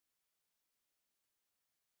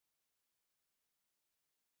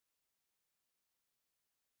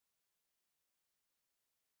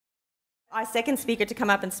Our second speaker to come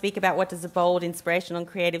up and speak about what does a bold, inspirational and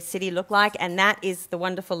creative city look like, and that is the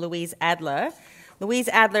wonderful Louise Adler. Louise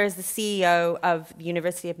Adler is the CEO of the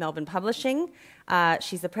University of Melbourne Publishing.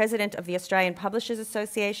 She's the president of the Australian Publishers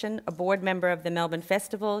Association, a board member of the Melbourne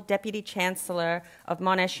Festival, deputy chancellor of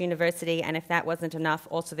Monash University, and if that wasn't enough,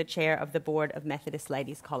 also the chair of the board of Methodist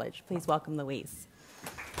Ladies College. Please welcome Louise.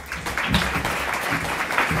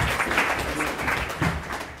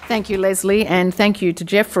 Thank you, Leslie, and thank you to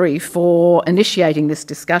Jeffrey for initiating this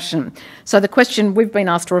discussion. So the question we've been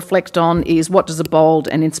asked to reflect on is, what does a bold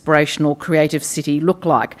and inspirational creative city look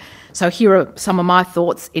like? So here are some of my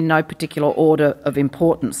thoughts in no particular order of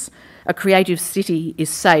importance. A creative city is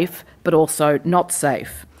safe, but also not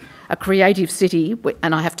safe. A creative city,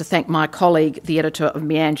 and I have to thank my colleague, the editor of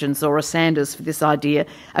Meanjin, Zora Sanders, for this idea,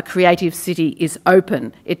 a creative city is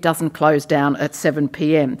open. It doesn't close down at 7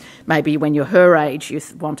 p.m. Maybe when you're her age you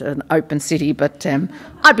want an open city, but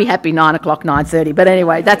I'd be happy 9 o'clock, 9:30. But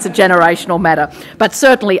anyway, that's a generational matter. But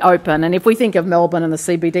certainly open. And if we think of Melbourne and the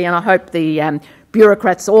CBD, and I hope the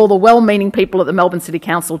bureaucrats, all the well-meaning people at the Melbourne City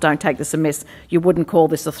Council don't take this amiss, you wouldn't call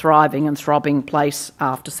this a thriving and throbbing place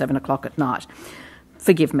after 7 o'clock at night.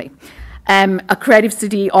 Forgive me. A creative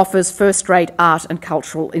city offers first-rate art and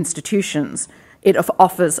cultural institutions. It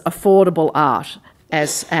offers affordable art.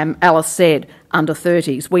 As Alice said, under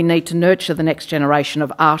 30s, we need to nurture the next generation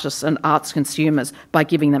of artists and arts consumers by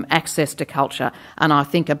giving them access to culture. And I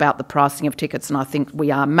think about the pricing of tickets, and I think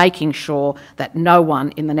we are making sure that no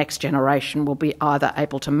one in the next generation will be either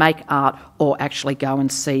able to make art or actually go and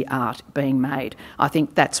see art being made. I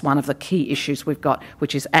think that's one of the key issues we've got,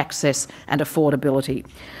 which is access and affordability.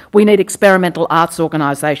 We need experimental arts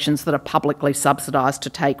organisations that are publicly subsidised to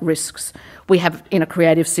take risks. We have, in a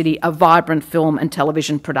creative city, a vibrant film and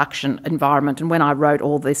television production environment. And when I wrote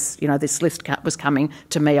all this, this list was coming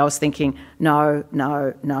to me, I was thinking, no,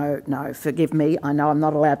 forgive me. I know I'm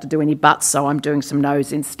not allowed to do any buts, so I'm doing some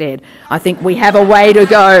no's instead. I think we have a way to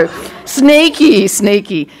go.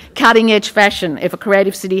 Sneaky. Cutting-edge fashion. If a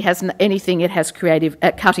creative city has anything, it has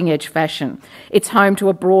cutting-edge fashion. It's home to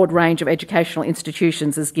a broad range of educational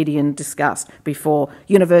institutions, as Gideon discussed before.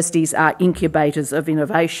 Universities are incubators of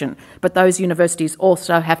innovation, but those universities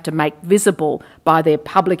also have to make visible by their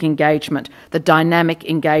public engagement the dynamic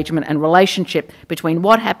engagement and relationship between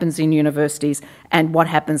what happens in universities and what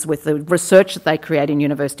happens with the research that they create in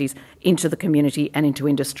universities into the community and into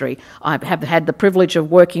industry. I have had the privilege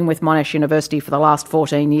of working with Monash University for the last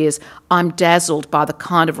 14 years. I'm dazzled by the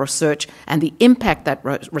kind of research and the impact that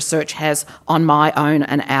research has on my own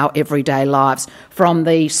and our everyday lives, from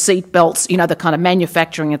the seat belts, the kind of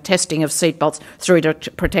manufacturing and testing of seat belts, through to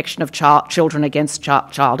protection of children against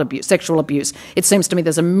child abuse, sexual abuse. It seems to me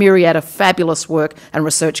there's a myriad of fabulous work and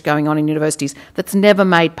research going on in universities that's never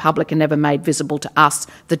made public and never made visible to us,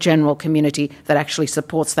 the general community that actually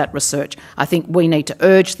supports that research. I think we need to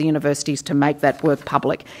urge the universities to make that work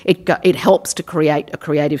public. It helps to create a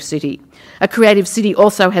creative city. A creative city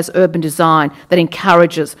also has urban design that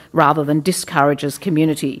encourages rather than discourages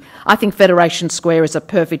community. I think Federation Square is a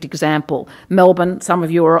perfect example. Melbourne, some of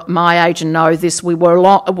you are my age and know this,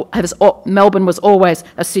 Melbourne was always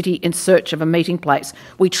a city in search of a meeting place.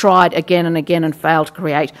 We tried again and again and failed to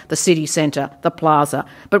create the city centre, the plaza.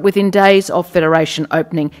 But within days of Federation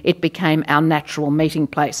opening, it became our natural meeting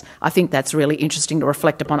place. I think that's really interesting to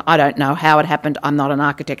reflect upon. I don't know how it happened. I'm not an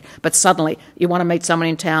architect. But suddenly, you want to meet someone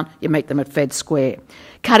in town, you meet them at Fed Square.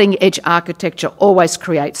 Cutting-edge architecture always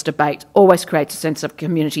creates debate, always creates a sense of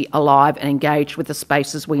community alive and engaged with the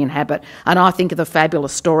spaces we inhabit. And I think of the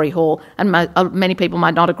fabulous Story Hall, and many people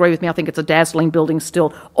might not agree with me, I think it's a dazzling building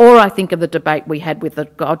still, or I think of the debate we had with the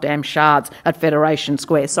goddamn shards at Federation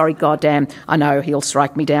Square. Sorry, goddamn, I know he'll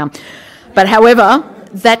strike me down. But however,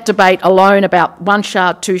 that debate alone about one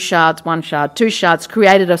shard, two shards, one shard, two shards,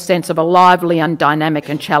 created a sense of a lively and dynamic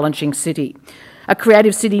and challenging city. A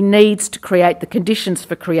creative city needs to create the conditions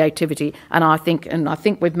for creativity, and I think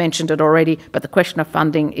we've mentioned it already, but the question of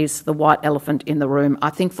funding is the white elephant in the room. I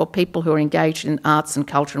think for people who are engaged in arts and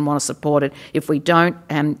culture and want to support it, if we don't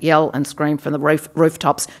yell and scream from the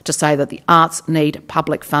rooftops to say that the arts need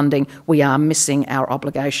public funding, we are missing our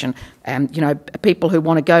obligation. People who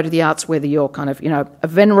want to go to the arts, whether you're a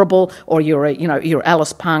venerable or you're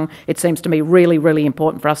Alice Pung, it seems to me really, really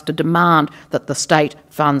important for us to demand that the state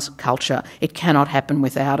funds culture. It cannot happen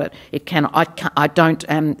without it. I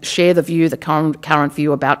don't share the current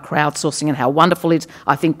view about crowdsourcing and how wonderful it is.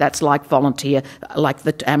 I think that's like volunteer, like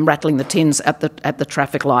the rattling the tins at the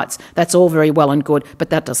traffic lights. That's all very well and good, but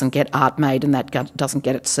that doesn't get art made and that doesn't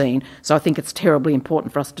get it seen. So I think it's terribly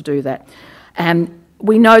important for us to do that.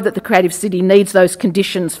 we know that the creative city needs those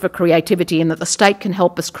conditions for creativity and that the state can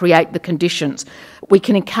help us create the conditions. We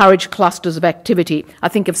can encourage clusters of activity. I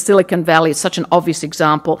think of Silicon Valley as such an obvious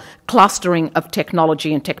example. Clustering of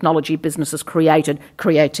technology and technology businesses created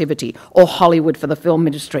creativity, or Hollywood for the film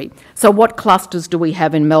industry. So what clusters do we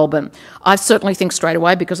have in Melbourne? I certainly think straight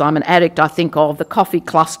away, because I'm an addict, I think of the coffee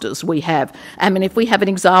clusters we have. I mean, if we have an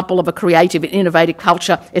example of a creative and innovative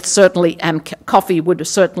culture, it's certainly, coffee would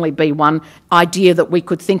certainly be one idea that we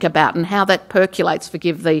could think about, and how that percolates,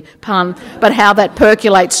 forgive the pun, but how that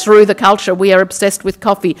percolates through the culture. We are obsessed with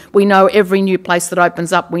coffee. We know every new place that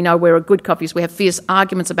opens up. We know where a good coffee is. We have fierce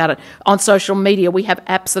arguments about it. On social media, we have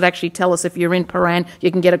apps that actually tell us if you're in Paran,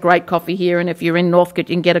 you can get a great coffee here, and if you're in Northcote,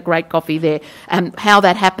 you can get a great coffee there. And how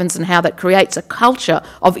that happens and how that creates a culture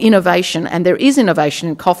of innovation, and there is innovation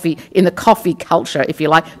in coffee, in the coffee culture, if you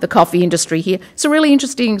like, the coffee industry here. It's a really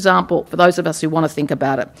interesting example for those of us who want to think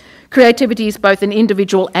about it. Creativity is both an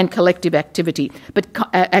individual and collective activity, but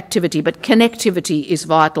connectivity is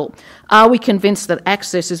vital. Are we convinced that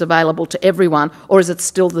access is available to everyone, or is it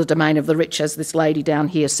still the domain of the rich, as this lady down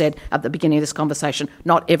here said at the beginning of this conversation?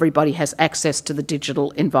 Not everybody has access to the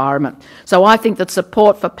digital environment. So I think that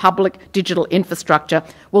support for public digital infrastructure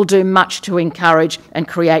will do much to encourage and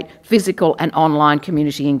create physical and online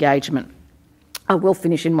community engagement. I will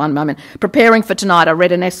finish in one moment. Preparing for tonight, I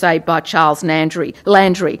read an essay by Charles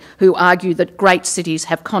Landry, who argued that great cities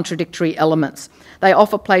have contradictory elements. They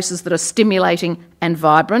offer places that are stimulating and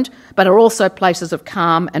vibrant, but are also places of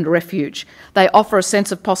calm and refuge. They offer a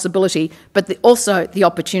sense of possibility, but also the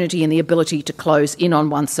opportunity and the ability to close in on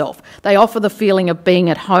oneself. They offer the feeling of being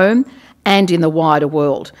at home and in the wider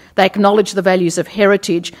world. They acknowledge the values of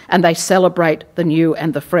heritage, and they celebrate the new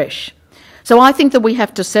and the fresh. So I think that we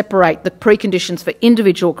have to separate the preconditions for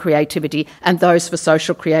individual creativity and those for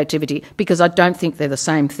social creativity, because I don't think they're the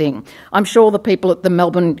same thing. I'm sure the people at the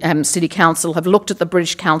Melbourne City Council have looked at the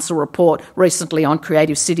British Council report recently on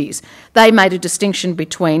creative cities. They made a distinction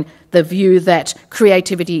between the view that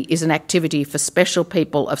creativity is an activity for special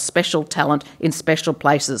people of special talent in special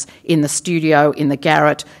places, in the studio, in the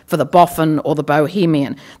garret, for the boffin or the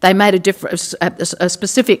bohemian. They made a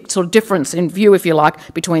specific sort of difference in view, if you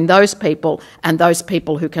like, between those people and those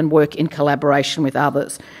people who can work in collaboration with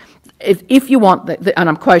others. If you want, and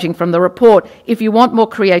I'm quoting from the report, if you want more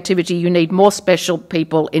creativity, you need more special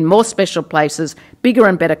people in more special places, bigger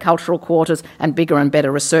and better cultural quarters, and bigger and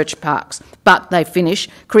better research parks. But, they finish,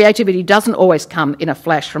 creativity doesn't always come in a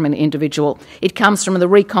flash from an individual. It comes from the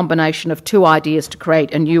recombination of two ideas to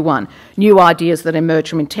create a new one, new ideas that emerge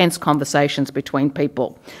from intense conversations between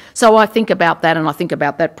people. So I think about that, and I think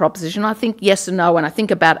about that proposition. I think yes and no, and I think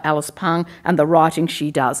about Alice Pung and the writing she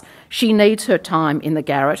does. She needs her time in the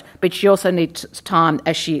garret, but she also needs time,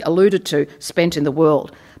 as she alluded to, spent in the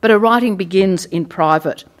world. But her writing begins in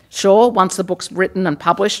private. Sure, once the book's written and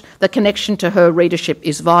published, the connection to her readership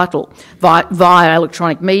is vital, via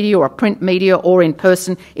electronic media or print media or in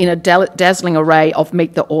person in a dazzling array of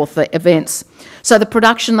Meet the Author events. So the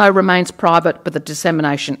production, though, remains private, but the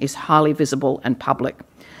dissemination is highly visible and public.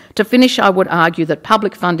 To finish, I would argue that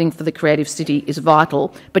public funding for the creative city is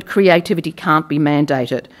vital, but creativity can't be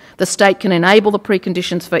mandated. The state can enable the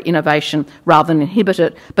preconditions for innovation rather than inhibit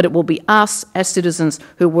it, but it will be us as citizens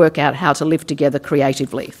who work out how to live together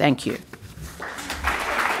creatively. Thank you.